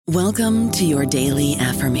Welcome to your daily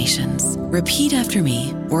affirmations. Repeat after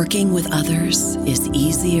me. Working with others is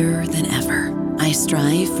easier than ever. I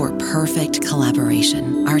strive for perfect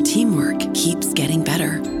collaboration. Our teamwork keeps getting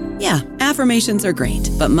better. Yeah, affirmations are great,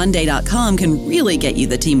 but Monday.com can really get you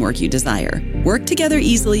the teamwork you desire. Work together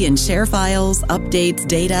easily and share files, updates,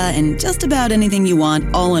 data, and just about anything you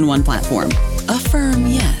want all in one platform. Affirm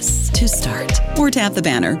yes to start, or tap the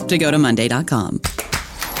banner to go to Monday.com.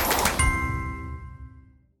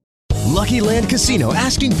 Lucky Land Casino,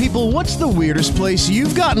 asking people, what's the weirdest place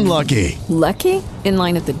you've gotten lucky? Lucky? In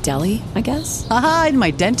line at the deli, I guess? Aha, in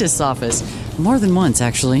my dentist's office. More than once,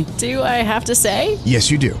 actually. Do I have to say?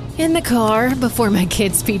 Yes, you do. In the car before my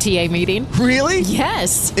kids' PTA meeting. Really?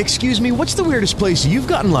 Yes. Excuse me, what's the weirdest place you've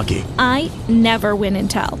gotten lucky? I never win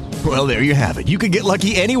and tell. Well, there you have it. You can get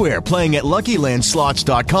lucky anywhere, playing at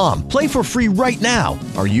LuckyLandSlots.com. Play for free right now.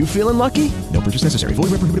 Are you feeling lucky? No purchase necessary.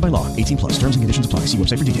 Void where prohibited by law. 18+. Terms and conditions apply. See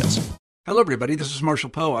website for details. Hello, everybody. This is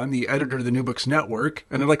Marshall Poe. I'm the editor of the New Books Network,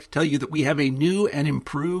 and I'd like to tell you that we have a new and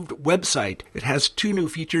improved website. It has 2 new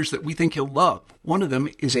features that we think you'll love. One of them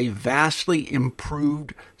is a vastly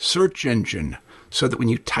improved search engine, so that when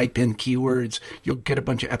you type in keywords, you'll get a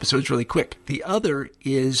bunch of episodes really quick. The other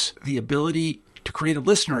is the ability to create a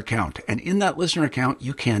listener account. And in that listener account,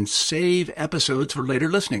 you can save episodes for later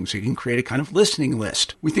listening. So you can create a kind of listening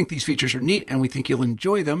list. We think these features are neat, and we think you'll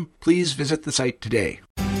enjoy them. Please visit the site today.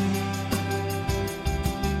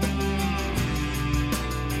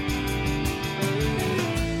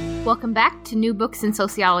 Welcome back to New Books in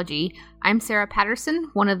Sociology. I'm Sarah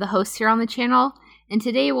Patterson, one of the hosts here on the channel, and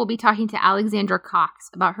today we'll be talking to Alexandra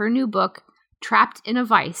Cox about her new book, Trapped in a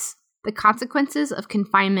Vice: The Consequences of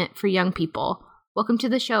Confinement for Young People. Welcome to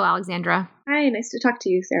the show, Alexandra. Hi, nice to talk to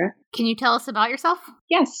you, Sarah. Can you tell us about yourself?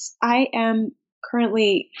 Yes, I am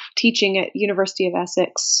currently teaching at University of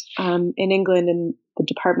Essex in England in the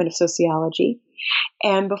Department of Sociology.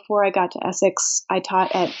 And before I got to Essex, I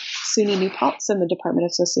taught at SUNY New Paltz in the Department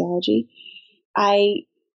of Sociology. I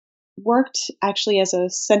worked actually as a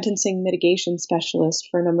sentencing mitigation specialist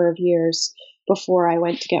for a number of years before I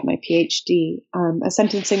went to get my PhD. A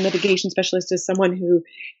sentencing mitigation specialist is someone who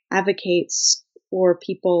advocates for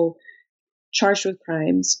people charged with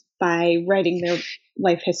crimes by writing their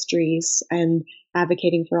life histories and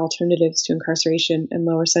advocating for alternatives to incarceration and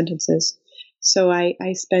lower sentences. So I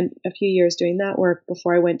spent a few years doing that work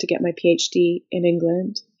before I went to get my PhD in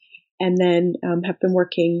England, and then have been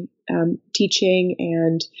working teaching,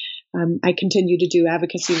 and I continue to do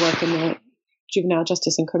advocacy work in the juvenile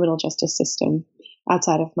justice and criminal justice system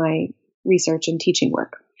outside of my research and teaching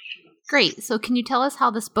work. Great. So can you tell us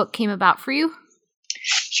how this book came about for you?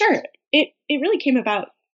 Sure. It really came about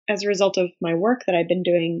as a result of my work that I've been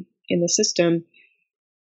doing in the system.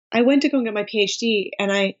 I went to go and get my PhD,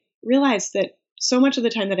 and I realized that so much of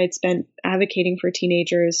the time that I'd spent advocating for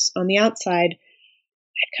teenagers on the outside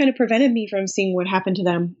had kind of prevented me from seeing what happened to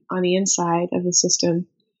them on the inside of the system.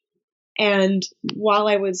 And while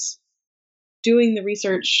I was doing the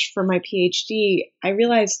research for my PhD, I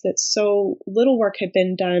realized that so little work had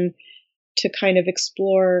been done to kind of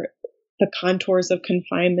explore the contours of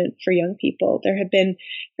confinement for young people. There had been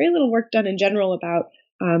very little work done in general about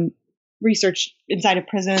research inside of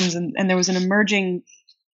prisons, and there was an emerging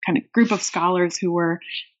kind of group of scholars who were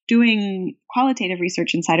doing qualitative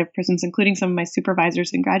research inside of prisons, including some of my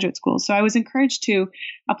supervisors in graduate school. So I was encouraged to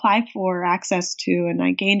apply for access to, and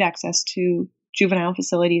I gained access to, juvenile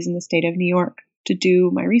facilities in the state of New York to do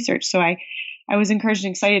my research. So I was encouraged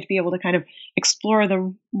and excited to be able to kind of explore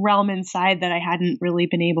the realm inside that I hadn't really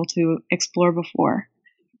been able to explore before.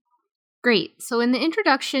 Great. So in the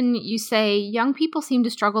introduction, you say young people seem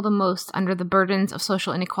to struggle the most under the burdens of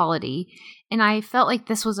social inequality. And I felt like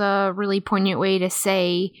this was a really poignant way to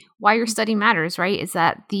say why your study matters, right? Is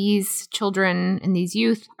that these children and these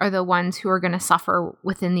youth are the ones who are going to suffer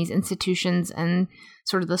within these institutions and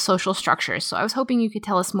sort of the social structures. So I was hoping you could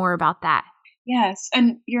tell us more about that. Yes,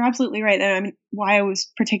 and you're absolutely right. I mean, why I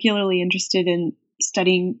was particularly interested in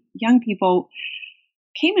studying young people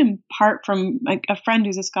came in part from a friend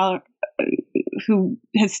who's a scholar who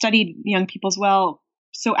has studied young people as well,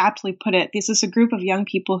 so aptly put it. This is a group of young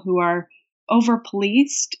people who are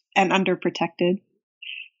over-policed and underprotected.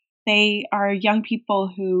 They are young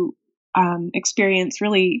people who experience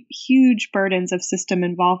really huge burdens of system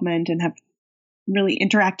involvement and have really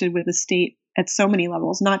interacted with the state at so many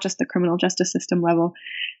levels, not just the criminal justice system level,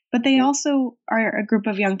 but they also are a group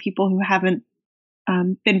of young people who haven't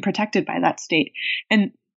been protected by that state.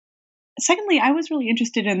 And secondly, I was really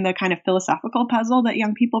interested in the kind of philosophical puzzle that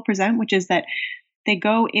young people present, which is that they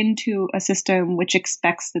go into a system which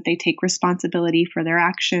expects that they take responsibility for their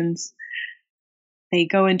actions. They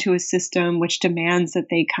go into a system which demands that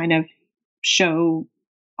they kind of show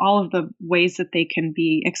all of the ways that they can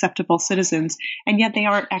be acceptable citizens, and yet they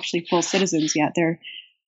aren't actually full citizens yet.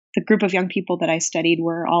 The group of young people that I studied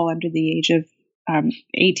were all under the age of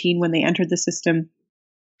 18 when they entered the system,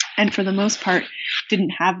 and for the most part didn't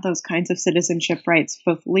have those kinds of citizenship rights,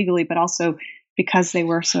 both legally but also because they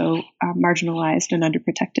were so marginalized and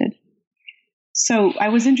underprotected. So I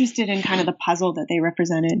was interested in kind of the puzzle that they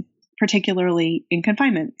represented, particularly in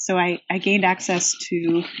confinement. So I gained access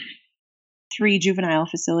to 3 juvenile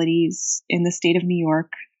facilities in the state of New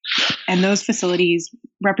York. And those facilities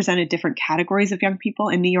represented different categories of young people.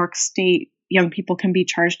 In New York State, young people can be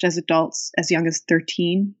charged as adults as young as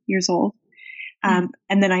 13 years old. And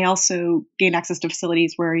then I also gained access to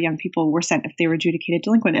facilities where young people were sent if they were adjudicated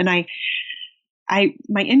delinquent. And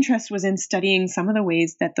my interest was in studying some of the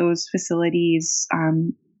ways that those facilities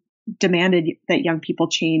demanded that young people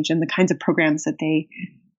change and the kinds of programs that they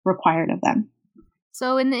required of them.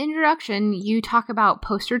 So in the introduction, you talk about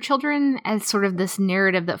poster children as sort of this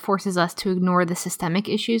narrative that forces us to ignore the systemic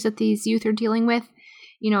issues that these youth are dealing with.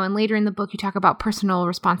 And later in the book, you talk about personal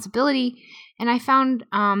responsibility. And I found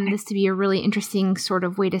this to be a really interesting sort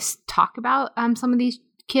of way to talk about some of these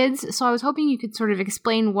kids. So I was hoping you could sort of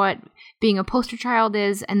explain what being a poster child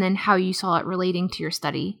is and then how you saw it relating to your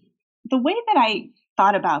study. The way that I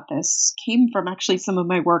thought about this came from actually some of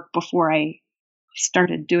my work before I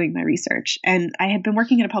started doing my research. And I had been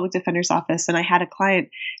working in a public defender's office, and I had a client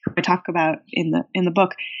who I talk about in the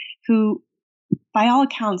book who, by all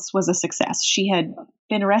accounts, was a success. She had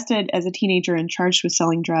been arrested as a teenager and charged with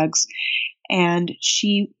selling drugs, and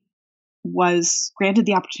she was granted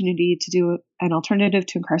the opportunity to do an alternative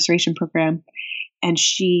to incarceration program. And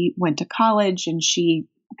she went to college and she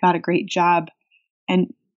got a great job.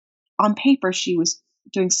 And on paper, she was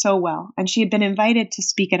doing so well. And she had been invited to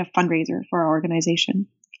speak at a fundraiser for our organization.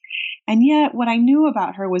 And yet what I knew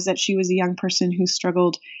about her was that she was a young person who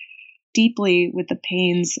struggled deeply with the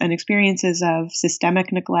pains and experiences of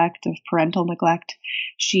systemic neglect, of parental neglect.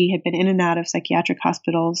 She had been in and out of psychiatric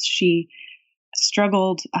hospitals. She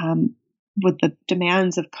struggled with the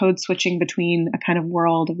demands of code switching between a kind of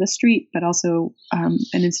world of the street, but also an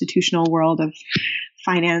institutional world of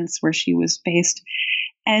finance where she was based.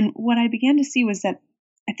 And what I began to see was that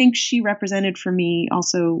I think she represented for me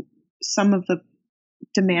also some of the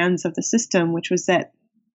demands of the system, which was that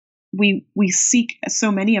we seek,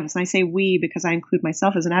 so many of us, and I say we because I include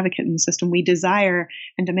myself as an advocate in the system, we desire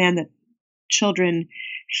and demand that children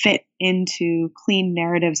fit into clean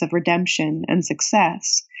narratives of redemption and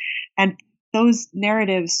success. And those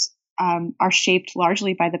narratives are shaped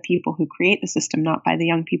largely by the people who create the system, not by the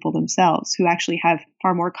young people themselves, who actually have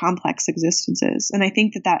far more complex existences. And I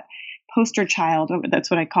think that poster child, that's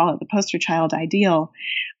what I call it, the poster child ideal,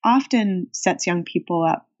 often sets young people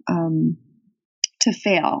up to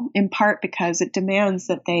fail, in part because it demands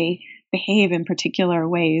that they behave in particular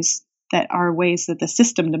ways that are ways that the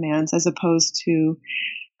system demands, as opposed to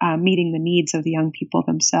meeting the needs of the young people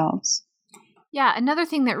themselves. Yeah, another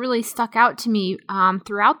thing that really stuck out to me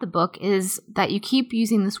throughout the book is that you keep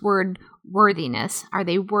using this word worthiness. Are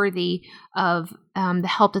they worthy of the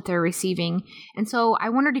help that they're receiving? And so I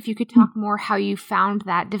wondered if you could talk more how you found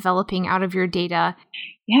that developing out of your data.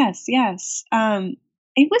 Yes.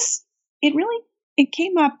 It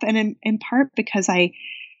came up, and in part because I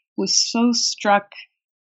was so struck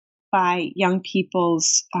by young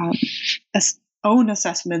people's own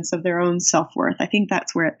assessments of their own self-worth. I think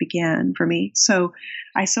that's where it began for me. So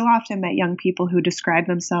I so often met young people who describe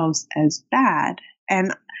themselves as bad.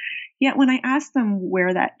 And yet when I asked them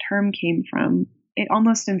where that term came from, it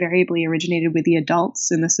almost invariably originated with the adults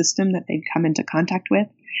in the system that they'd come into contact with.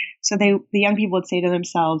 So the young people would say to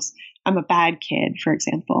themselves, I'm a bad kid, for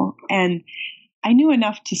example. And I knew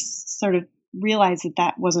enough to sort of realize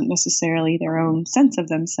that wasn't necessarily their own sense of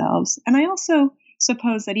themselves. And I also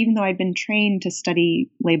suppose that even though I'd been trained to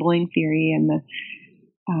study labeling theory and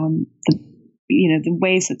the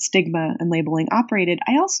ways that stigma and labeling operated,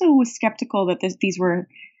 I also was skeptical that these were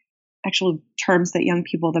actual terms that young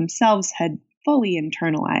people themselves had fully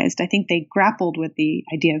internalized. I think they grappled with the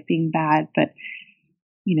idea of being bad, but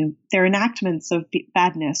their enactments of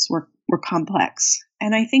badness were complex.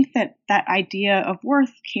 And I think that idea of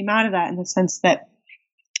worth came out of that, in the sense that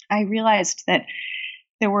I realized that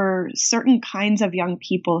there were certain kinds of young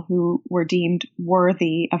people who were deemed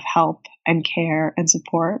worthy of help and care and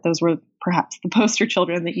support. Those were perhaps the poster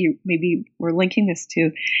children that you maybe were linking this to.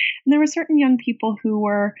 And there were certain young people who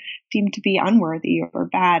were deemed to be unworthy or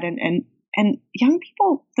bad. And young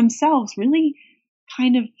people themselves really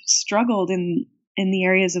kind of struggled in the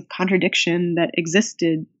areas of contradiction that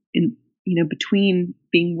existed between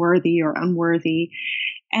being worthy or unworthy.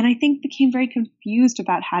 And I think became very confused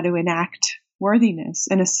about how to enact worthiness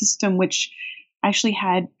in a system which actually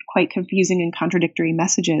had quite confusing and contradictory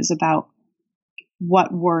messages about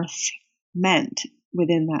what worth meant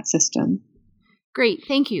within that system. Great,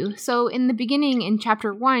 thank you. So in the beginning, in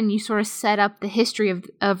chapter 1, you sort of set up the history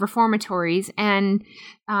of reformatories, and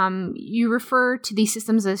you refer to these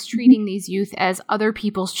systems as treating these youth as other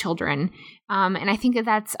people's children. And I think that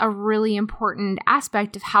that's a really important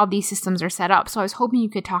aspect of how these systems are set up. So I was hoping you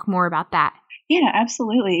could talk more about that. Yeah,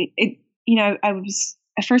 absolutely.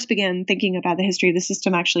 I first began thinking about the history of the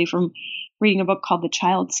system actually from reading a book called The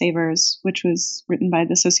Child Savers, which was written by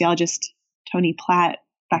the sociologist Tony Platt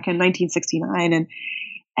back in 1969.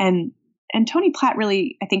 And Tony Platt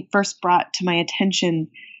really, I think, first brought to my attention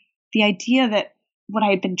the idea that what I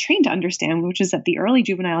had been trained to understand, which is that the early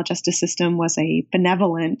juvenile justice system was a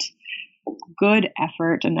benevolent, good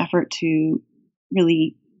effort, an effort to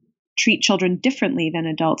really treat children differently than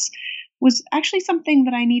adults, was actually something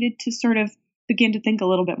that I needed to sort of begin to think a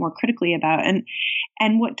little bit more critically about.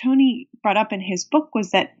 And what Tony brought up in his book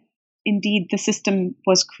was that indeed the system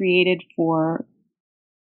was created for,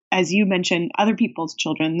 as you mentioned, other people's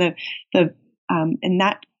children. In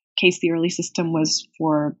that case, the early system was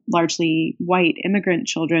for largely white immigrant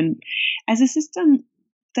children, as a system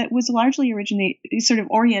that was largely sort of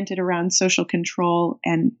oriented around social control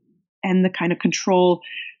and the kind of control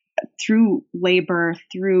through labor,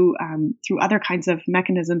 through other kinds of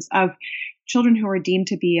mechanisms of children who are deemed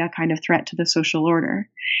to be a kind of threat to the social order.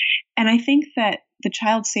 And I think that the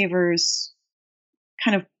Child Savers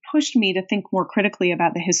kind of pushed me to think more critically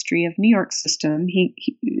about the history of New York's system. He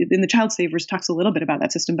in the Child Savers talks a little bit about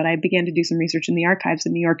that system, but I began to do some research in the archives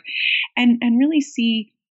in New York and really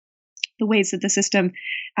see the ways that the system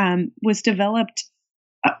was developed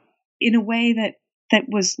in a way that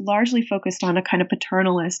was largely focused on a kind of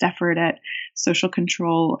paternalist effort at social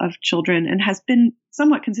control of children and has been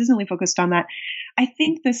somewhat consistently focused on that. I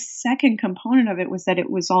think the second component of it was that it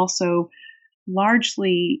was also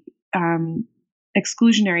largely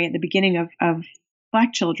exclusionary at the beginning of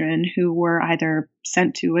Black children who were either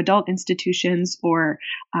sent to adult institutions or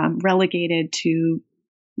relegated to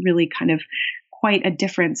really kind of quite a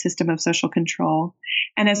different system of social control.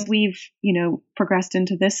 And as we've, progressed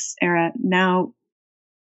into this era, now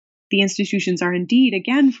the institutions are indeed,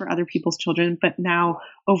 again, for other people's children, but now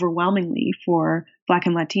overwhelmingly for Black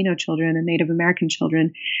and Latino children and Native American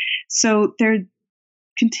children. So there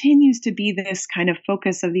continues to be this kind of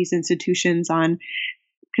focus of these institutions on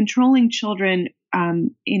controlling children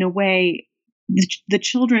in a way, the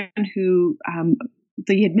children who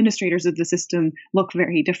the administrators of the system look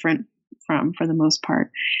very different from, for the most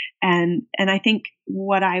part. And I think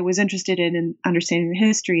what I was interested in understanding the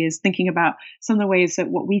history is thinking about some of the ways that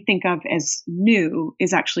what we think of as new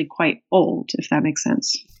is actually quite old, if that makes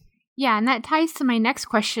sense. Yeah, and that ties to my next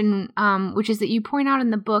question, which is that you point out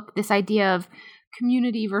in the book this idea of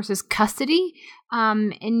community versus custody.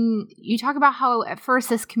 And you talk about how at first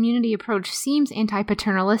this community approach seems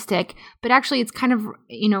anti-paternalistic, but actually it's kind of,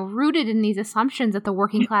 rooted in these assumptions that the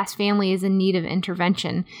working class family is in need of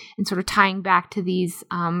intervention, and sort of tying back to these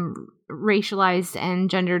racialized and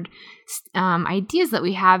gendered ideas that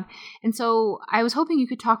we have. And so I was hoping you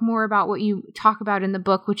could talk more about what you talk about in the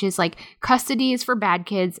book, which is like custody is for bad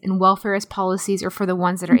kids and welfarist policies are for the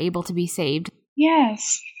ones that are able to be saved.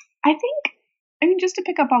 Yes. Just to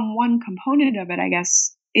pick up on one component of it, I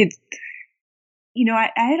guess it's,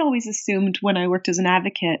 I had always assumed when I worked as an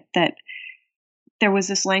advocate that there was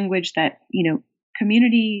this language that,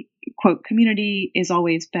 community, quote, community is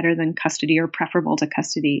always better than custody or preferable to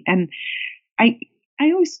custody. And I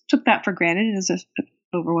always took that for granted as an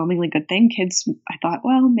overwhelmingly good thing. Kids, I thought,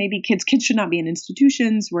 well, maybe kids should not be in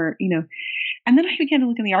institutions where, and then I began to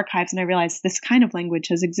look in the archives and I realized this kind of language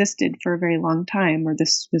has existed for a very long time, or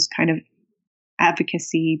this kind of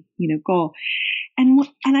advocacy, goal. And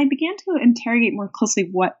I began to interrogate more closely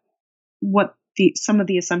what some of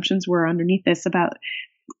the assumptions were underneath this about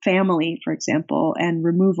family, for example, and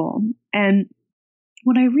removal. And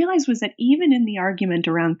what I realized was that even in the argument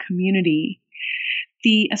around community,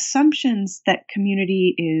 the assumptions that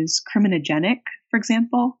community is criminogenic, for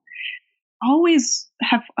example,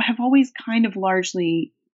 have always kind of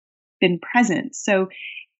largely been present. So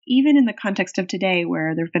even in the context of today,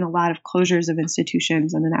 where there have been a lot of closures of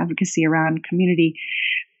institutions and an advocacy around community,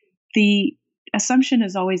 the assumption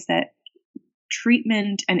is always that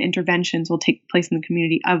treatment and interventions will take place in the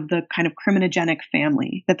community of the kind of criminogenic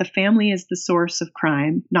family, that the family is the source of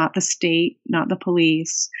crime, not the state, not the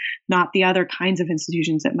police, not the other kinds of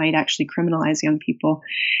institutions that might actually criminalize young people.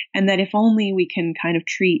 And that if only we can kind of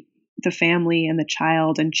treat the family and the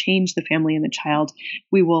child and change the family and the child,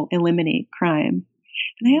 we will eliminate crime.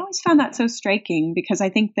 And I always found that so striking because I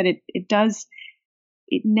think that it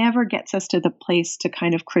never gets us to the place to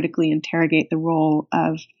kind of critically interrogate the role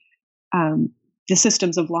of the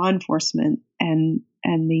systems of law enforcement and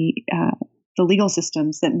the legal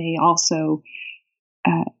systems that may also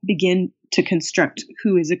begin to construct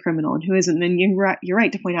who is a criminal and who isn't. And you're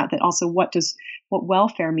right to point out that also what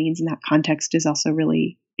welfare means in that context is also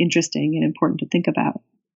really interesting and important to think about.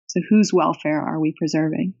 So whose welfare are we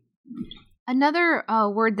preserving? Another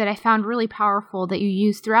word that I found really powerful that you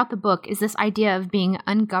use throughout the book is this idea of being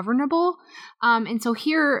ungovernable. And so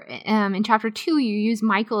here in chapter 2, you use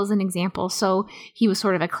Michael as an example. So he was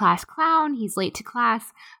sort of a class clown. He's late to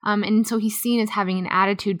class. And so he's seen as having an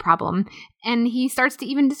attitude problem. And he starts to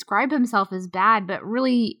even describe himself as bad. But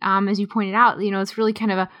really, as you pointed out, it's really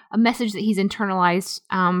kind of a message that he's internalized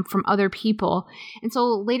from other people. And so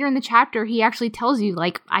later in the chapter, he actually tells you,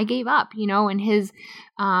 like, I gave up, and his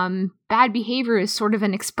bad behavior is sort of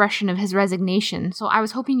an expression of his resignation. So I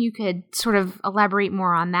was hoping you could sort of elaborate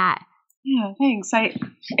more on that. Yeah, thanks.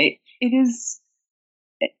 It is,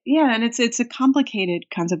 and it's a complicated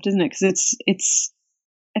concept, isn't it? Because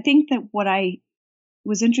I think that what I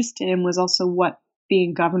was interested in was also what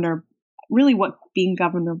being governable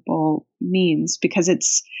means, because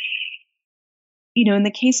it's, in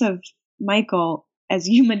the case of Michael, as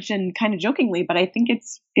you mentioned kind of jokingly, but I think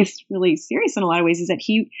it's really serious in a lot of ways, is that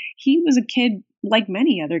he was a kid like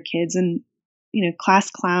many other kids, and class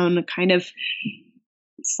clown, kind of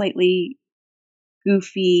slightly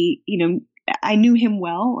goofy. I knew him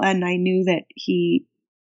well, and I knew that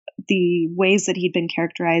the ways that he'd been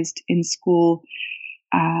characterized in school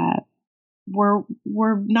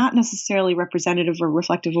were not necessarily representative or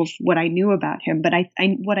reflective of what I knew about him. But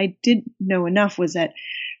what I did know enough was that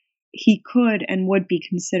he could and would be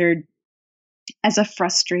considered as a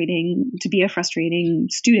frustrating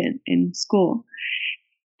student in school.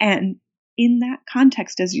 And in that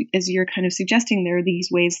context, as you're kind of suggesting, there are these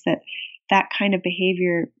ways that kind of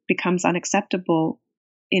behavior becomes unacceptable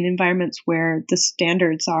in environments where the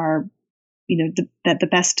standards are, that the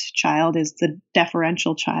best child is the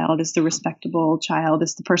deferential child, is the respectable child,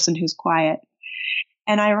 is the person who's quiet.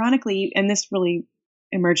 And ironically, and this really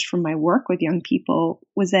emerged from my work with young people,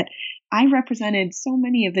 was that I represented so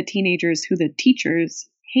many of the teenagers who the teachers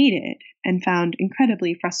hated and found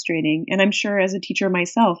incredibly frustrating. And I'm sure as a teacher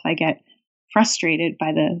myself, I get frustrated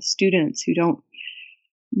by the students who don't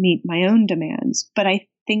meet my own demands. But I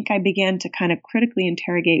think I began to kind of critically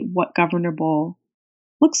interrogate what governable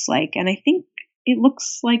looks like. And I think it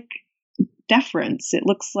looks like deference. It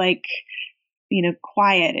looks like,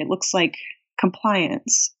 quiet. It looks like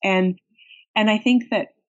compliance. And I think that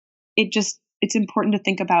it's important to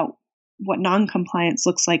think about what non-compliance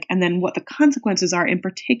looks like, and then what the consequences are, in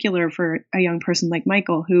particular for a young person like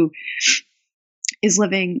Michael, who is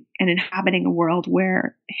living and inhabiting a world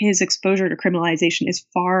where his exposure to criminalization is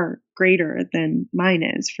far greater than mine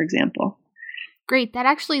is, for example. Great. That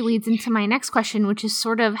actually leads into my next question, which is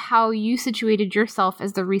sort of how you situated yourself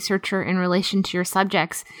as the researcher in relation to your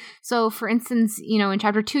subjects. So, for instance, in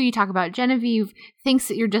chapter 2, you talk about Genevieve thinks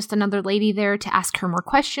that you're just another lady there to ask her more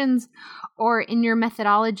questions. Or in your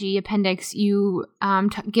methodology appendix, you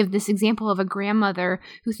give this example of a grandmother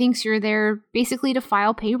who thinks you're there basically to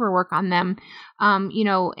file paperwork on them.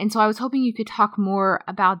 And so I was hoping you could talk more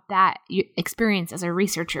about that experience as a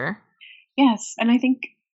researcher. Yes. And I think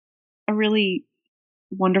a really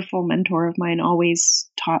wonderful mentor of mine always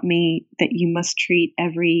taught me that you must treat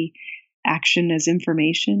every action as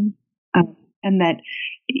information, and that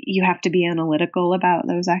you have to be analytical about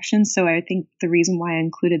those actions. So I think the reason why I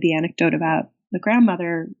included the anecdote about the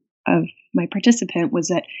grandmother of my participant was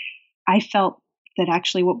that I felt that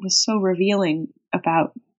actually what was so revealing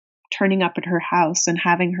about turning up at her house and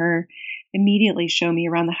having her immediately show me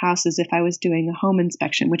around the house as if I was doing a home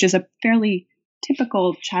inspection, which is a fairly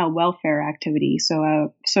typical child welfare activity. So a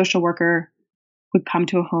social worker would come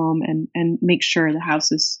to a home and make sure the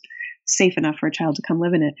house is safe enough for a child to come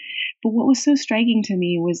live in it. But what was so striking to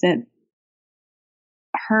me was that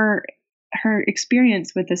her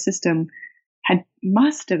experience with the system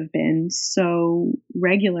must have been so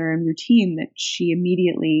regular and routine that she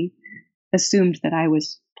immediately assumed that I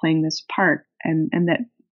was playing this part, and that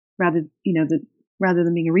rather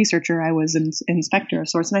than being a researcher, I was an inspector of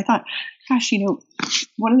sorts. And I thought, gosh,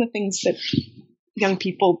 one of the things that young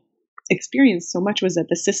people experienced so much was that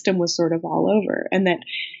the system was sort of all over, and that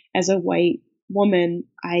as a white woman,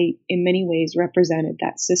 I in many ways represented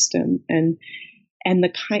that system, and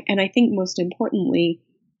I think most importantly,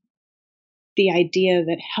 the idea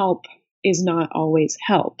that help is not always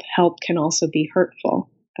help. Help can also be hurtful.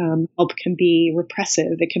 Help can be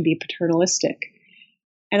repressive. It can be paternalistic.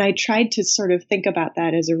 And I tried to sort of think about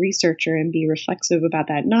that as a researcher and be reflexive about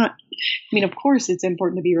that. Of course, it's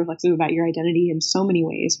important to be reflexive about your identity in so many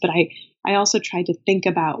ways, but I also tried to think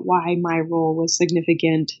about why my role was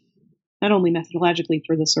significant, not only methodologically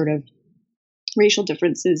for the sort of racial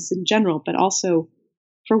differences in general, but also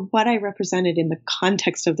for what I represented in the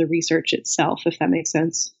context of the research itself, if that makes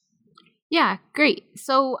sense. Yeah, great.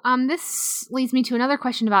 So this leads me to another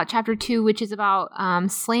question about Chapter 2, which is about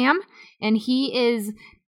Slam. And he is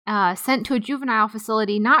sent to a juvenile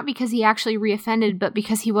facility not because he actually reoffended, but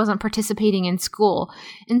because he wasn't participating in school.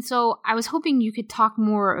 And so I was hoping you could talk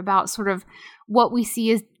more about sort of what we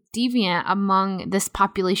see as deviant among this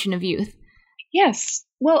population of youth. Yes.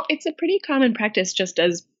 Well, it's a pretty common practice, just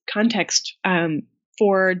as context,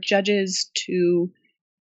 for judges to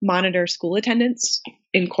monitor school attendance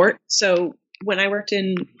in court. So when I worked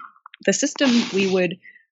in the system,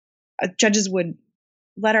 judges would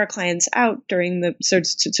let our clients out during so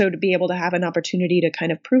to be able to have an opportunity to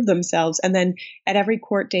kind of prove themselves. And then at every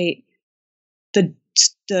court date,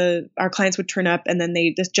 our clients would turn up, and then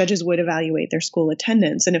the judges would evaluate their school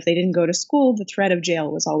attendance. And if they didn't go to school, the threat of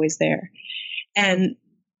jail was always there. And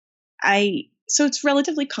so it's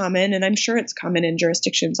relatively common, and I'm sure it's common in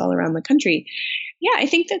jurisdictions all around the country. Yeah, I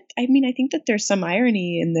think that there's some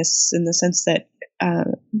irony in this, in the sense that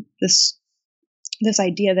this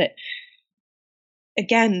idea that,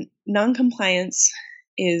 again, noncompliance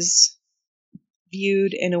is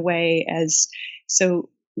viewed in a way as, so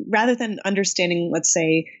rather than understanding, let's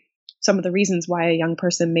say, some of the reasons why a young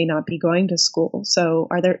person may not be going to school. So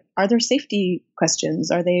are there safety questions?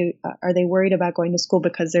 Are they worried about going to school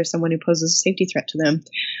because there's someone who poses a safety threat to them?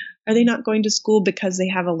 Are they not going to school because they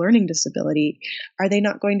have a learning disability? Are they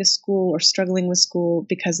not going to school or struggling with school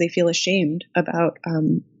because they feel ashamed about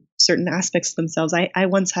certain aspects of themselves? I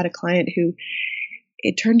once had a client who,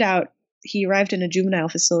 it turned out, he arrived in a juvenile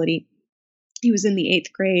facility. He was in the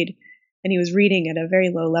 8th grade, and he was reading at a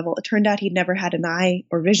very low level. It turned out he'd never had an eye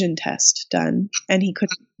or vision test done, and he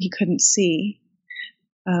couldn't see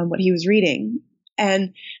what he was reading.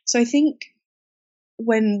 And so I think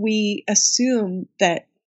when we assume that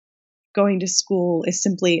going to school is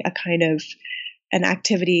simply a kind of an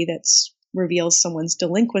activity that reveals someone's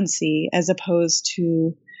delinquency, as opposed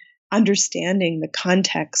to understanding the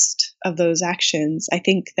context of those actions, I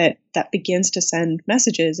think that begins to send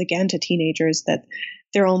messages again to teenagers that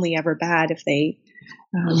they're only ever bad if they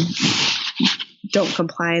don't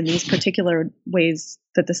comply in these particular ways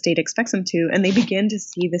that the state expects them to. And they begin to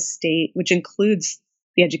see the state, which includes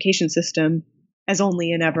the education system, as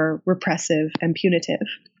only and ever repressive and punitive.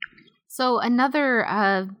 So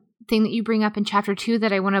another thing that you bring up in Chapter 2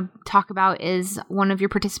 that I want to talk about is one of your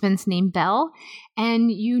participants named Belle.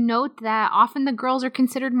 And you note that often the girls are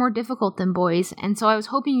considered more difficult than boys. And so I was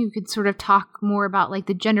hoping you could sort of talk more about like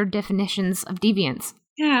the gender definitions of deviance.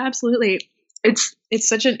 Yeah, absolutely. It's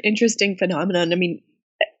such an interesting phenomenon. I mean,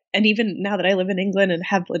 and even now that I live in England and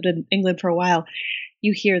have lived in England for a while,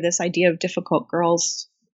 you hear this idea of difficult girls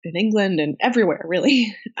in England and everywhere,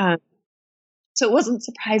 really. So it wasn't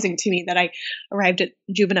surprising to me that I arrived at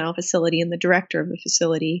a juvenile facility and the director of the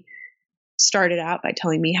facility started out by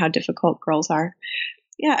telling me how difficult girls are.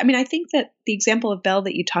 Yeah, I mean, I think that the example of Belle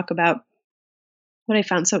that you talk about, what I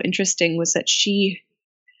found so interesting was that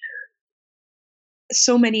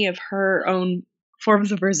so many of her own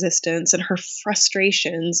forms of resistance and her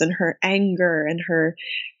frustrations and her anger and her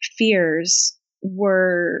fears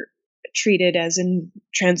were treated as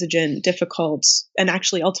intransigent, difficult, and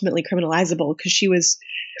actually ultimately criminalizable, because she was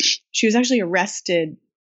actually arrested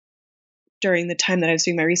during the time that I was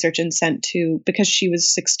doing my research and sent to, because she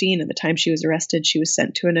was 16 at the time she was arrested, she was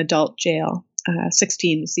sent to an adult jail.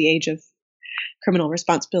 16 is the age of criminal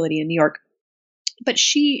responsibility in New York. But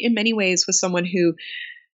she, in many ways, was someone who,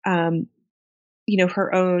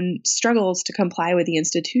 her own struggles to comply with the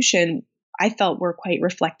institution, I felt were quite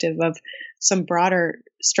reflective of some broader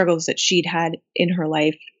struggles that she'd had in her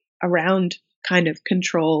life around kind of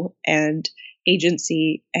control and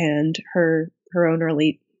agency and her own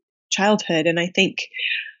early childhood. And I think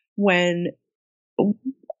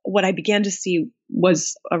what I began to see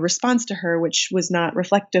was a response to her, which was not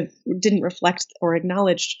reflective, didn't reflect or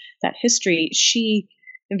acknowledge that history, she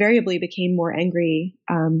invariably became more angry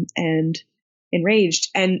and enraged.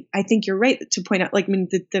 And I think you're right to point out,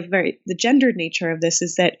 the gendered nature of this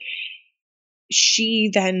is that she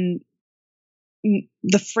then,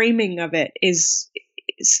 the framing of it is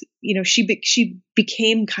she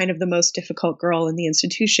became kind of the most difficult girl in the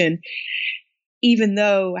institution, even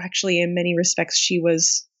though actually in many respects she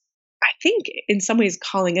was I think in some ways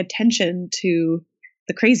calling attention to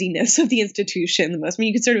the craziness of the institution the most. I mean,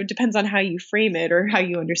 you could sort of, it depends on how you frame it or how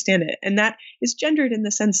you understand it. And that is gendered in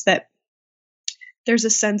the sense that there's a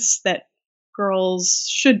sense that girls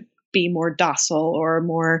should be more docile or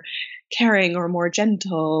more caring or more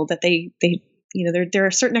gentle, that they there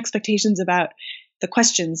are certain expectations about the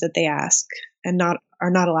questions that they ask and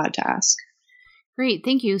are not allowed to ask. Great,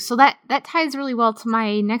 thank you. So that ties really well to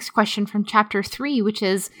my next question from chapter 3, which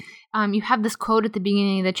is, you have this quote at the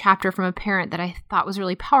beginning of the chapter from a parent that I thought was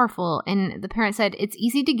really powerful. And the parent said, "It's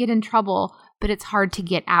easy to get in trouble, but it's hard to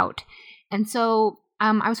get out." And so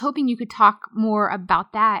I was hoping you could talk more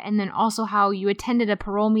about that, and then also how you attended a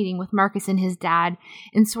parole meeting with Marcus and his dad,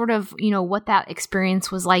 and sort of, what that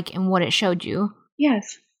experience was like and what it showed you.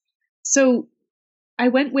 Yes. So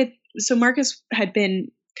Marcus had been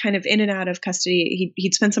kind of in and out of custody.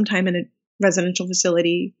 He'd spent some time in a residential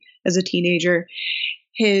facility as a teenager.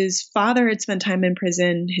 His father had spent time in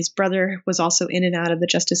prison. His brother was also in and out of the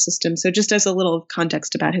justice system. So just as a little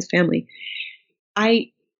context about his family,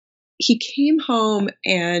 he came home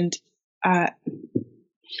and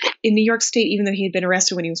in New York State, even though he had been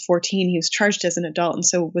arrested when he was 14, he was charged as an adult and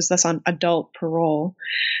so was thus on adult parole.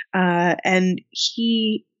 And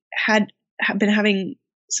he had been having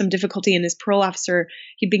some difficulty, and his parole officer,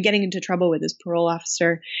 he'd been getting into trouble with his parole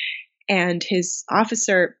officer, and his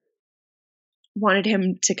officer wanted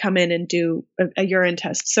him to come in and do a urine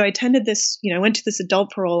test. So I attended this, I went to this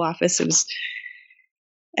adult parole office. It was,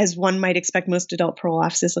 as one might expect most adult parole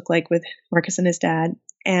offices look like, with Marcus and his dad.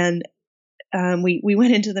 And we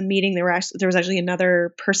went into the meeting. There was actually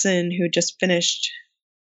another person who just finished,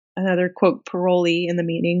 another quote parolee in the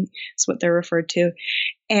meeting. That's what they're referred to.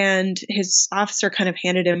 And his officer kind of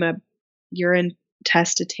handed him a urine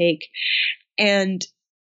test to take. And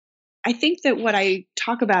I think that what I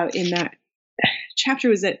talk about in that chapter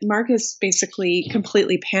was that Marcus basically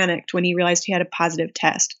completely panicked when he realized he had a positive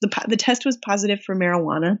test. The test was positive for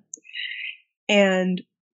marijuana, and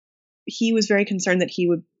he was very concerned that he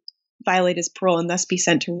would violate his parole and thus be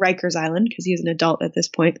sent to Rikers Island because he was an adult at this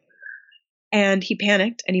point. And he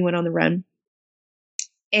panicked and he went on the run.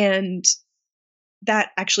 And that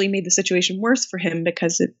actually made the situation worse for him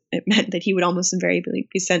because it meant that he would almost invariably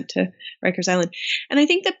be sent to Rikers Island. And I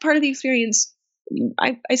think that part of the experience,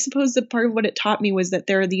 I suppose that part of what it taught me was that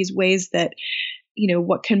there are these ways that,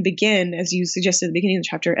 what can begin, as you suggested at the beginning of the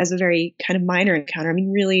chapter, as a very kind of minor encounter. I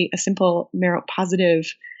mean, really a simple positive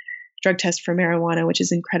drug test for marijuana, which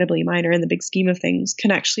is incredibly minor in the big scheme of things,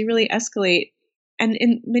 can actually really escalate, and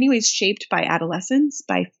in many ways shaped by adolescence,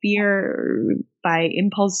 by fear, by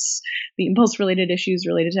impulse, the impulse related issues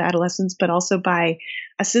related to adolescence, but also by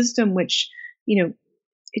a system which,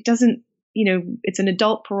 it doesn't, it's an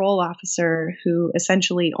adult parole officer who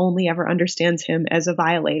essentially only ever understands him as a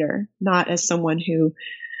violator, not as someone who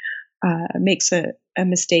makes a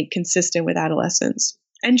mistake consistent with adolescence.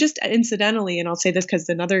 And just incidentally, and I'll say this because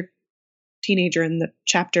another teenager in the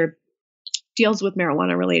chapter deals with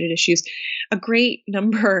marijuana related issues, a great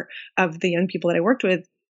number of the young people that I worked with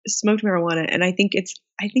smoked marijuana. And I think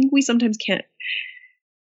we sometimes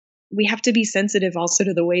we have to be sensitive also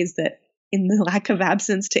to the ways that, in the lack of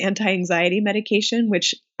absence to anti-anxiety medication,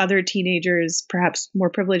 which other teenagers, perhaps more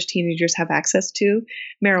privileged teenagers, have access to,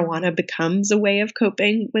 marijuana becomes a way of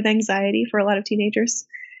coping with anxiety for a lot of teenagers.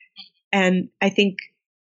 And I think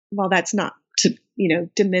while that's not to,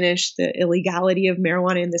 diminish the illegality of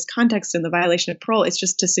marijuana in this context and the violation of parole, it's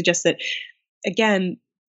just to suggest that, again,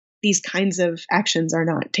 these kinds of actions are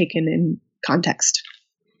not taken in context.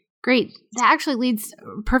 Great. That actually leads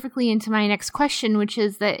perfectly into my next question, which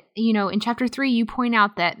is that, in chapter 3, you point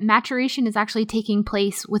out that maturation is actually taking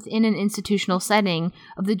place within an institutional setting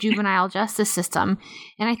of the juvenile justice system.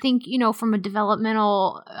 And I think, from a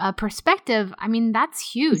developmental perspective,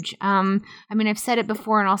 that's huge. I've said it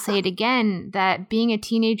before and I'll say it again, that being a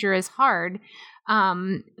teenager is hard.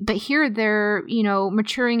 But here they're,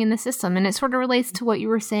 maturing in the system, and it sort of relates to what you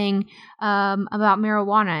were saying about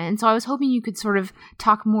marijuana. And so I was hoping you could sort of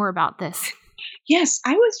talk more about this. Yes,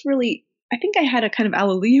 I think I had a kind of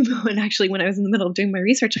alleluia moment actually when I was in the middle of doing my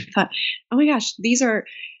research. I thought, oh my gosh, these are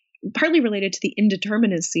partly related to the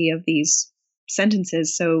indeterminacy of these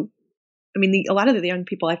sentences. So, a lot of the young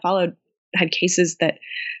people I followed had cases that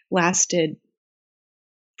lasted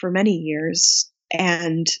for many years.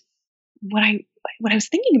 And what I was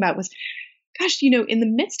thinking about was, gosh, in the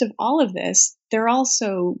midst of all of this, they're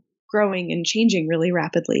also growing and changing really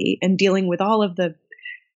rapidly and dealing with all of the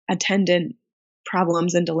attendant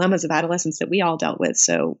problems and dilemmas of adolescence that we all dealt with.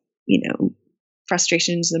 So,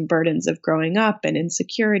 frustrations and burdens of growing up, and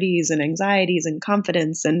insecurities and anxieties and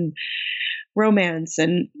confidence and romance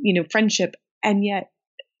and, friendship. And yet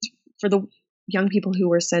for the young people who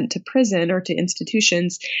were sent to prison or to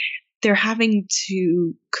institutions, they're having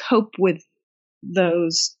to cope with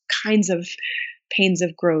those kinds of pains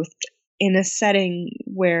of growth in a setting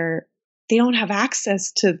where they don't have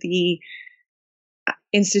access to the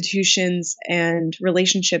institutions and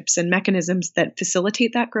relationships and mechanisms that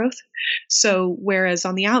facilitate that growth. So whereas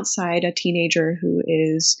on the outside, a teenager who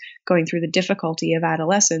is going through the difficulty of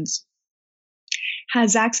adolescence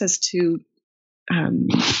has access to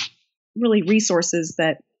really resources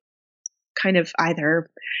that kind of either,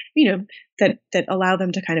 that allow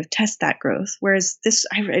them to kind of test that growth. Whereas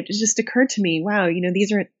it just occurred to me, wow,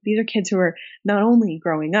 these are kids who are not only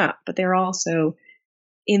growing up, but they're also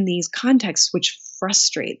in these contexts which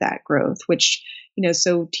frustrate that growth, which,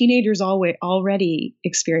 so teenagers already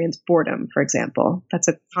experience boredom, for example. That's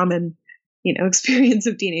a common, experience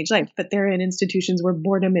of teenage life, but they're in institutions where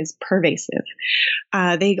boredom is pervasive.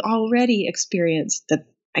 They already experience the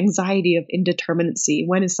anxiety of indeterminacy.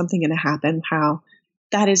 When is something going to happen? How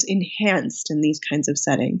that is enhanced in these kinds of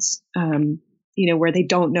settings, where they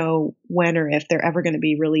don't know when or if they're ever going to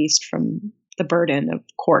be released from the burden of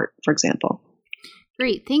court, for example.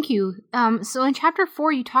 Great, thank you. So in chapter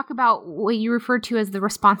 4, you talk about what you refer to as the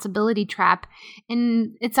responsibility trap.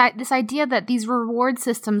 And it's this idea that these reward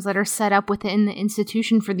systems that are set up within the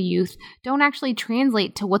institution for the youth don't actually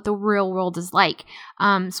translate to what the real world is like.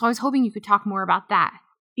 So I was hoping you could talk more about that.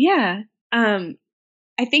 Yeah.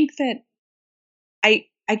 I think that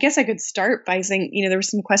I guess I could start by saying, there were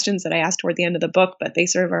some questions that I asked toward the end of the book, but they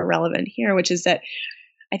sort of are relevant here, which is that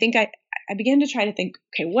I think I began to try to think,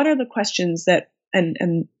 okay, what are the questions that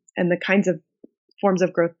and the kinds of forms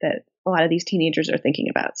of growth that a lot of these teenagers are thinking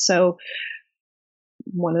about. So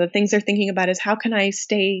one of the things they're thinking about is, how can I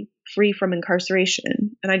stay free from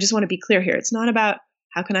incarceration? And I just want to be clear here. It's not about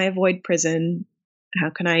how can I avoid prison? How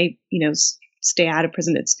can I, stay out of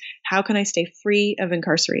prison? It's how can I stay free of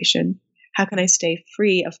incarceration? How can I stay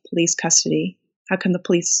free of police custody? How can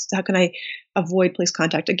I avoid police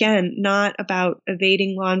contact? Again, not about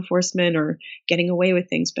evading law enforcement or getting away with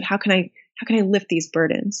things, but how can I lift these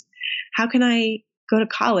burdens? How can I go to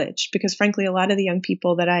college? Because frankly, a lot of the young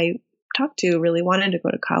people that I talked to really wanted to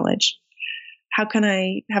go to college. How can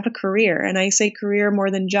I have a career? And I say career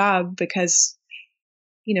more than job because,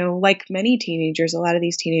 like many teenagers, a lot of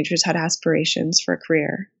these teenagers had aspirations for a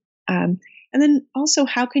career. And then also,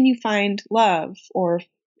 how can you find love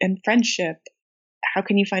and friendship? How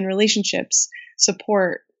can you find relationships,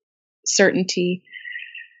 support, certainty?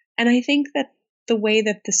 And I think that the way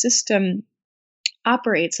that the system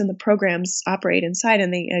operates and the programs operate inside,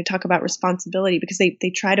 and I talk about responsibility because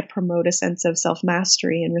they try to promote a sense of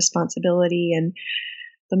self-mastery and responsibility and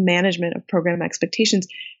the management of program expectations.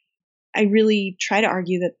 I really try to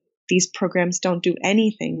argue that these programs don't do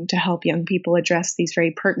anything to help young people address these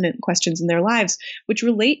very pertinent questions in their lives, which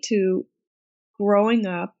relate to growing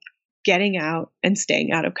up, getting out, and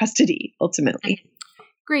staying out of custody, ultimately.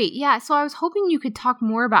 Great. Yeah. So I was hoping you could talk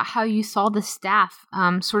more about how you saw the staff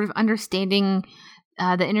sort of understanding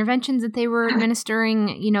the interventions that they were administering,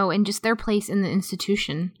 and just their place in the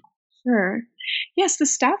institution. Sure. Yes, the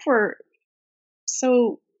staff were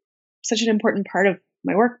such an important part of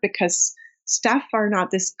my work because staff are not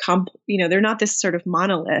this they're not this sort of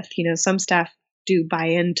monolith. Some staff do buy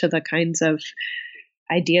into the kinds of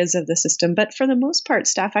ideas of the system, but for the most part,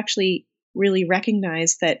 staff actually really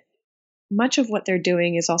recognize that much of what they're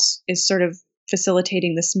doing is sort of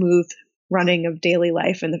facilitating the smooth running of daily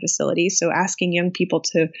life in the facility. So asking young people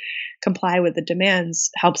to comply with the demands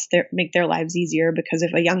helps make their lives easier, because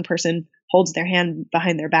if a young person holds their hand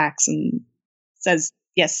behind their backs and says,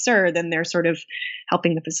 "Yes, sir," then they're sort of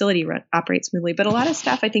helping the facility operate smoothly. But a lot of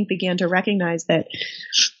staff, I think, began to recognize that,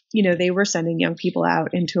 they were sending young people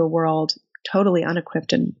out into a world totally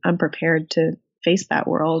unequipped and unprepared to face that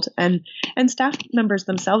world. And staff members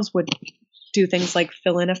themselves would do things like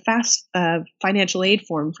fill in a fast financial aid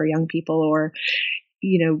form for young people, or,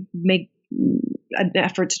 make an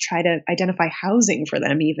effort to try to identify housing for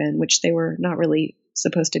them even, which they were not really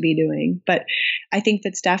supposed to be doing. But I think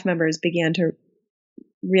that staff members began to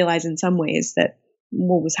realize in some ways that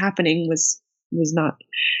what was happening was not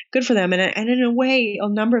good for them. And in a way, a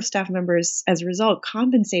number of staff members, as a result,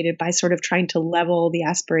 compensated by sort of trying to level the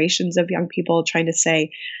aspirations of young people, trying to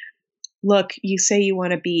say, look, you say you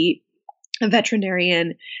want to be a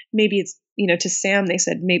veterinarian. Maybe it's, to Sam, they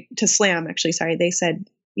said, to Slam, actually, sorry, they said,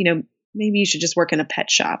 maybe you should just work in a pet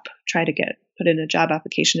shop, try to put in a job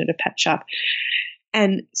application at a pet shop.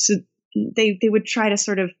 And so they would try to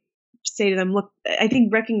sort of say to them, look, I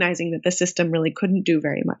think recognizing that the system really couldn't do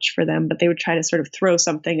very much for them, but they would try to sort of throw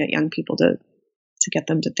something at young people to get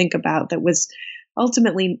them to think about that was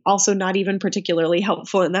ultimately also not even particularly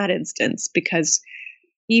helpful in that instance, because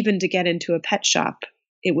even to get into a pet shop,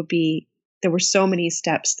 there were so many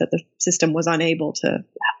steps that the system was unable to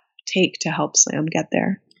take to help Slam get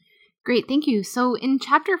there. Great, thank you. So in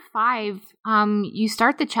chapter 5, you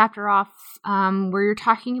start the chapter off where you're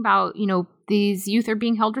talking about, these youth are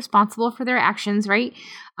being held responsible for their actions, right?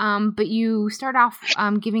 But you start off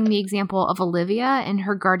giving the example of Olivia and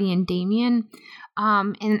her guardian Damien.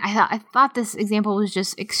 And I thought this example was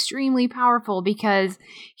just extremely powerful because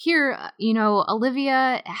here,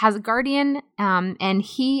 Olivia has a guardian, and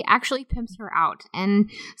he actually pimps her out. And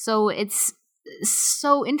so it's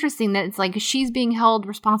so interesting that it's like she's being held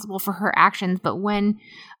responsible for her actions, but when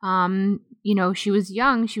she was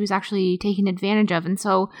young, she was actually taken advantage of. And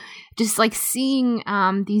so just like seeing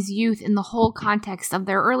these youth in the whole context of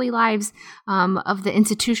their early lives, of the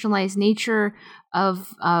institutionalized nature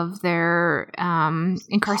of their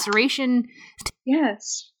incarceration.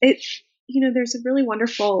 Yes, there's a really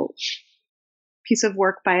wonderful piece of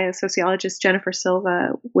work by a sociologist, Jennifer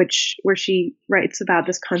Silva, where she writes about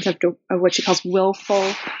this concept of what she calls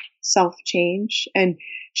willful self-change. And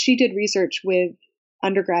she did research with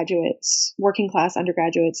undergraduates, working class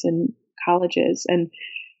undergraduates in colleges, and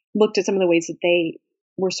looked at some of the ways that they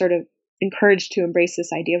were sort of encouraged to embrace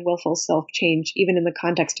this idea of willful self-change, even in the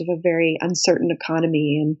context of a very uncertain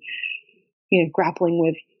economy and, grappling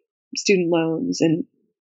with student loans. And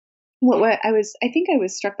I think I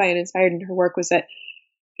was struck by and inspired in her work was that,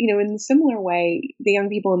 in a similar way, the young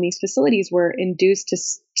people in these facilities were induced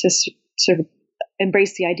to sort of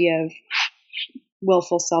embrace the idea of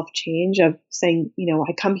willful self-change, of saying,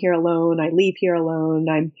 I come here alone, I leave here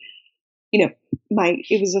alone,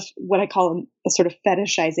 it was what I call a sort of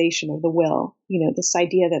fetishization of the will, this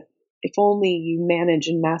idea that if only you manage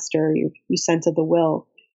and master your sense of the will,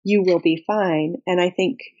 you will be fine. And I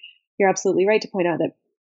think you're absolutely right to point out that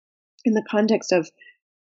in the context of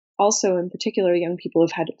also, in particular, young people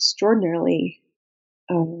have had extraordinarily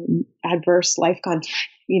adverse life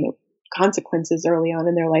consequences early on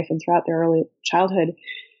in their life and throughout their early childhood,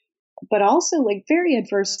 but also like very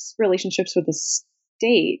adverse relationships with the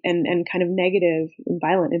state and kind of negative and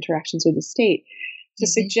violent interactions with the state, to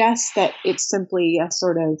suggest that it's simply a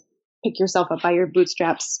sort of pick yourself up by your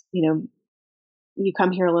bootstraps, you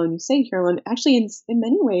come here alone, you stay here alone, actually in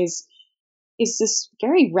many ways is this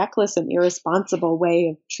very reckless and irresponsible way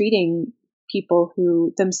of treating people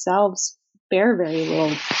who themselves bear very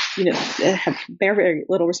little, bear very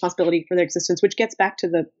little responsibility for their existence, which gets back to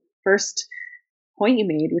the first point you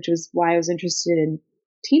made, which was why I was interested in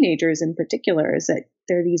teenagers in particular, is that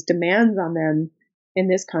there are these demands on them in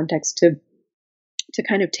this context to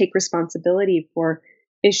kind of take responsibility for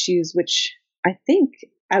issues which I think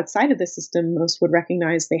outside of the system most would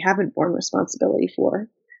recognize they haven't borne responsibility for.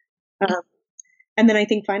 And then I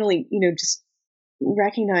think finally, just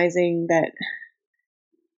recognizing that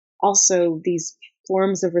also these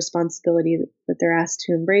forms of responsibility that they're asked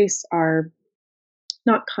to embrace are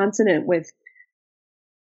not consonant with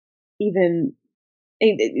even,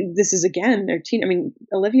 this is again, their teen. I mean,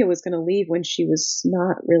 Olivia was going to leave when she was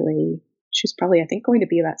probably, I think, going to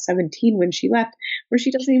be about 17 when she left, where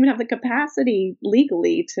she doesn't even have the capacity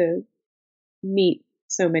legally to meet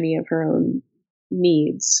so many of her own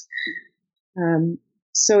needs.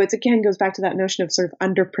 So it again goes back to that notion of sort of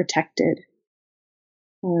underprotected.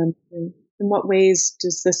 In what ways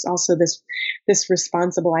does this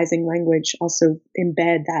responsibilizing language also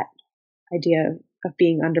embed that idea of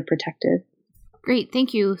being underprotected? Great,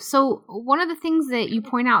 thank you. So one of the things that you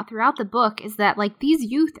point out throughout the book is that like these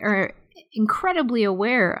youth are incredibly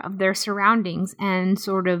aware of their surroundings and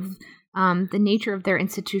sort of the nature of their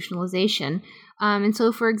institutionalization. And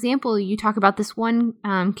so, for example, you talk about this one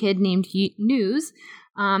kid named News,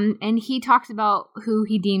 and he talks about who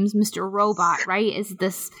he deems Mr. Robot, right? Is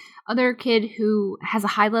this other kid who has a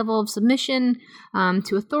high level of submission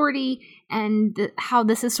to authority, and how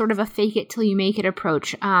this is sort of a fake it till you make it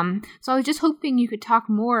approach. So I was just hoping you could talk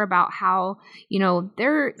more about how,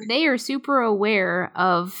 they are super aware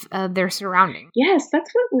of their surroundings. Yes, that's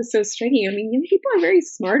what was so striking. I mean, young people are very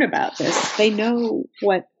smart about this. They know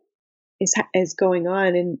what is going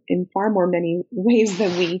on in far more many ways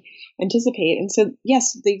than we anticipate. And so,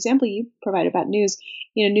 yes, the example you provide about News,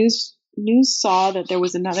 News saw that there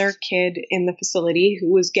was another kid in the facility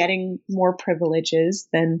who was getting more privileges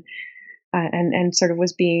than, and sort of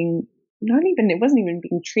was being it wasn't even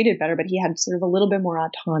being treated better, but he had sort of a little bit more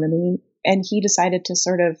autonomy. And he decided to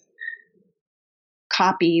sort of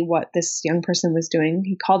copy what this young person was doing.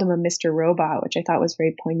 He called him a Mr. Robot, which I thought was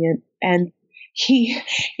very poignant. And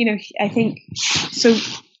I think so,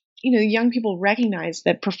 young people recognized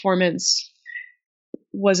that performance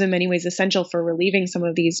was in many ways essential for relieving some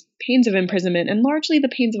of these pains of imprisonment and largely the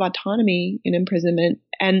pains of autonomy in imprisonment.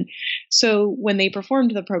 And so when they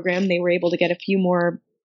performed the program, they were able to get a few more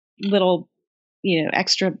little,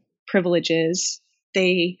 extra privileges.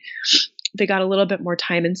 They got a little bit more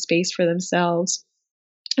time and space for themselves.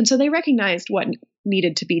 And so they recognized what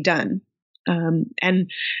needed to be done. And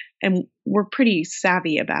were pretty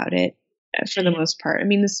savvy about it for the most part. I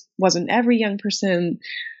mean, this wasn't every young person.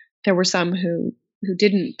 There were some who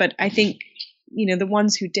didn't, but I think, the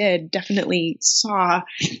ones who did definitely saw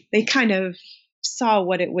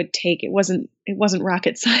what it would take. It wasn't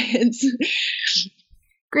rocket science.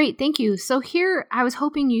 Great, thank you. So here, I was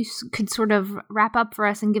hoping you could sort of wrap up for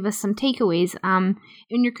us and give us some takeaways.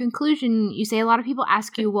 In your conclusion, you say a lot of people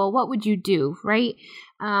ask you, well, what would you do, right?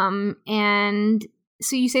 And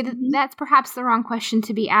so you say that that's perhaps the wrong question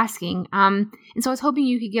to be asking. And so I was hoping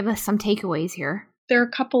you could give us some takeaways here. There are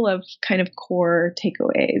a couple of kind of core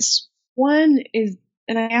takeaways. One is,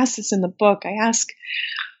 and I ask this in the book, I ask,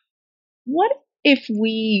 what if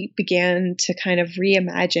we began to kind of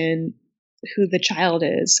reimagine who the child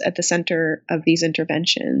is at the center of these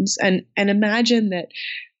interventions and imagine that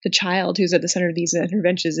the child who's at the center of these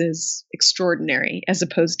interventions is extraordinary as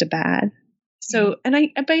opposed to bad. So, and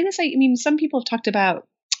by this, I mean, some people have talked about,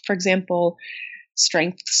 for example,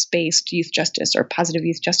 strengths-based youth justice or positive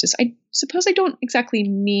youth justice. I suppose I don't exactly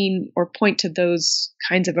mean or point to those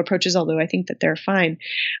kinds of approaches, although I think that they're fine.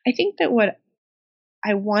 I think that what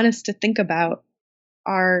I want us to think about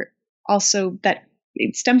are also that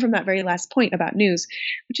it stem from that very last point about news,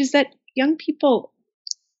 which is that young people,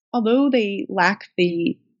 although they lack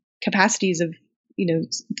the capacities of,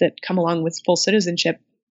 that come along with full citizenship,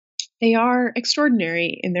 they are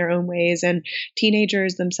extraordinary in their own ways. And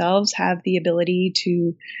teenagers themselves have the ability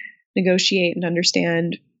to negotiate and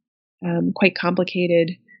understand quite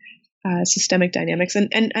complicated systemic dynamics.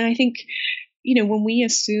 And I think, when we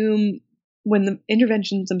assume, when the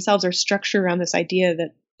interventions themselves are structured around this idea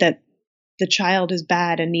that the child is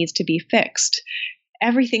bad and needs to be fixed,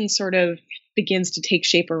 everything sort of begins to take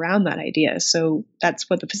shape around that idea. So that's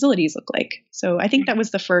what the facilities look like. So I think that was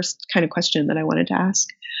the first kind of question that I wanted to ask.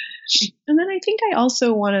 And then I think I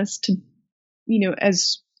also want us to, there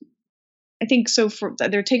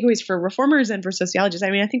are takeaways for reformers and for sociologists. I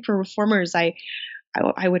mean, I think for reformers, I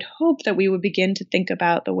would hope that we would begin to think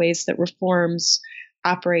about the ways that reforms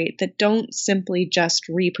operate that don't simply just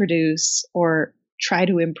reproduce or try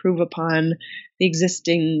to improve upon the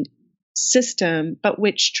existing system, but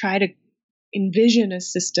which try to envision a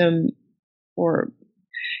system or,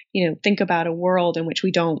 think about a world in which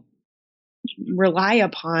we don't rely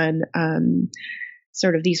upon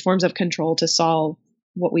sort of these forms of control to solve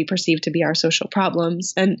what we perceive to be our social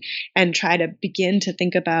problems, and try to begin to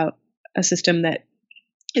think about a system that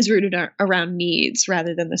is rooted around needs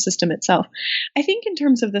rather than the system itself. I think in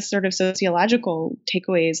terms of the sort of sociological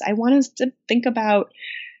takeaways, I want us to think about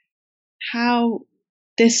how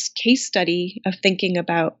this case study of thinking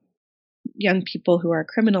about young people who are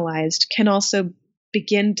criminalized can also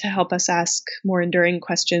begin to help us ask more enduring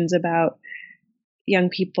questions about young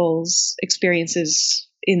people's experiences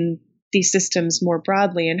in these systems more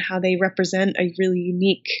broadly and how they represent a really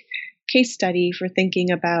unique case study for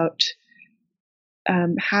thinking about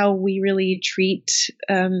how we really treat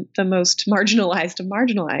the most marginalized of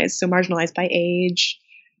marginalized. So marginalized by age,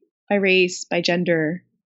 by race, by gender,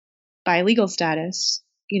 by legal status.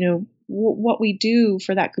 What we do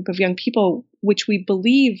for that group of young people, which we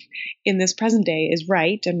believe in this present day is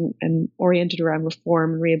right and oriented around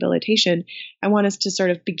reform and rehabilitation. I want us to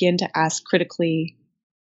sort of begin to ask critically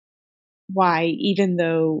why, even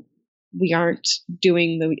though we aren't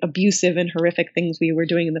doing the abusive and horrific things we were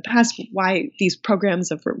doing in the past, why these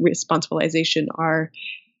programs of responsibilization are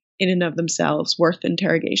in and of themselves worth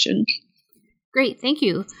interrogation. Great, thank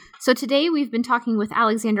you. So today we've been talking with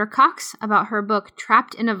Alexandra Cox about her book,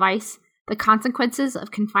 Trapped in a Vice, The Consequences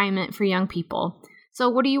of Confinement for Young People. So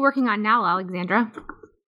what are you working on now, Alexandra?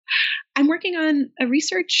 I'm working on a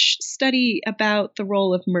research study about the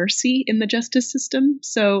role of mercy in the justice system.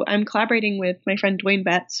 So I'm collaborating with my friend Duane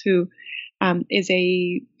Betts, who is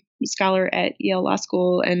a scholar at Yale Law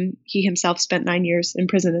School, and he himself spent 9 years in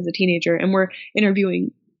prison as a teenager. And we're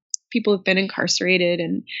interviewing people who've been incarcerated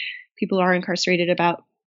and people who are incarcerated about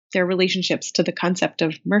their relationships to the concept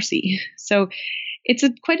of mercy. So it's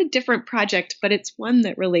quite a different project, but it's one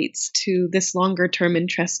that relates to this longer term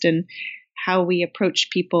interest in how we approach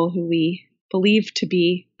people who we believe to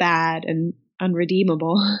be bad and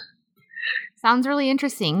unredeemable. Sounds really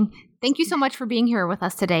interesting. Thank you so much for being here with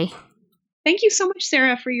us today. Thank you so much,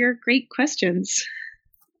 Sarah, for your great questions.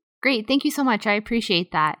 Great. Thank you so much. I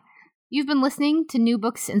appreciate that. You've been listening to New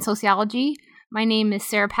Books in Sociology. My name is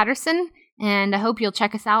Sarah Patterson, and I hope you'll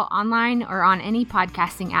check us out online or on any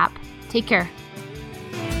podcasting app. Take care.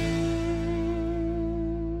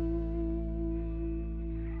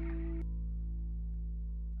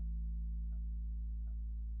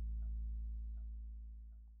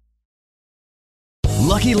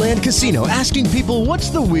 Lucky Land Casino, asking people,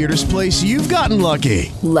 what's the weirdest place you've gotten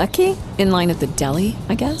lucky? Lucky? In line at the deli,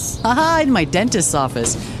 I guess? Aha, in my dentist's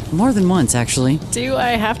office. More than once, actually. Do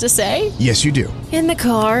I have to say? Yes, you do. In the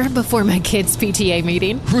car before my kids' PTA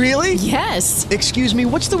meeting. Really? Yes. Excuse me,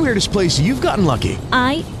 what's the weirdest place you've gotten lucky?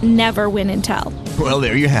 I never win and tell. Well,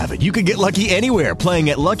 there you have it. You can get lucky anywhere, playing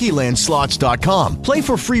at LuckyLandSlots.com. Play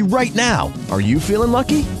for free right now. Are you feeling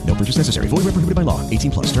lucky? No purchase necessary. Void where prohibited by law.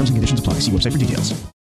 18+. Terms and conditions apply. See website for details.